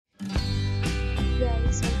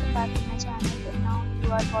guys, welcome back to my channel. And now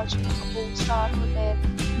you are watching a 4-star hotel.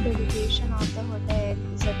 The location of the hotel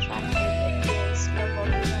is attractive and guests love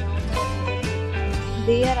walking around the neighborhood.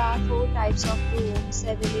 There are 4 types of rooms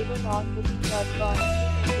available on booking.com. You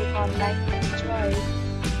can book online to enjoy it.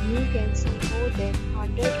 You can see more than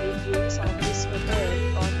 100 reviews of this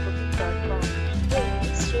hotel on booking.com.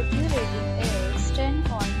 Its review rating is 10.0,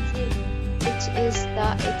 which is the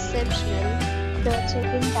exceptional. The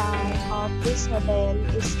check-in time of this hotel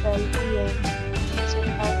is 12 p.m. The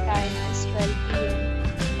check-out time is 12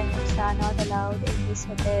 p.m. Pets are not allowed in this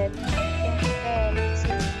hotel. The hotel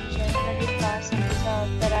accepts credit cards and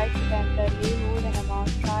reserves the right to temporarily hold an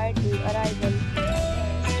amount prior to arrival.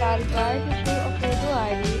 Guests are required to show a photo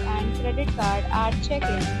ID and credit card at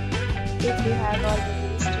check-in. If you have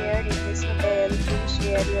already stayed in this hotel, please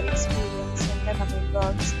share your experience in the comment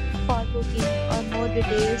box. For booking or more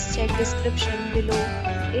details, check description below.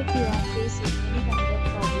 If you are facing any kind of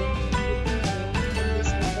problem in booking a room in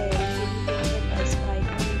this hotel, then you can tell us by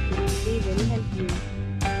commenting. We will help you.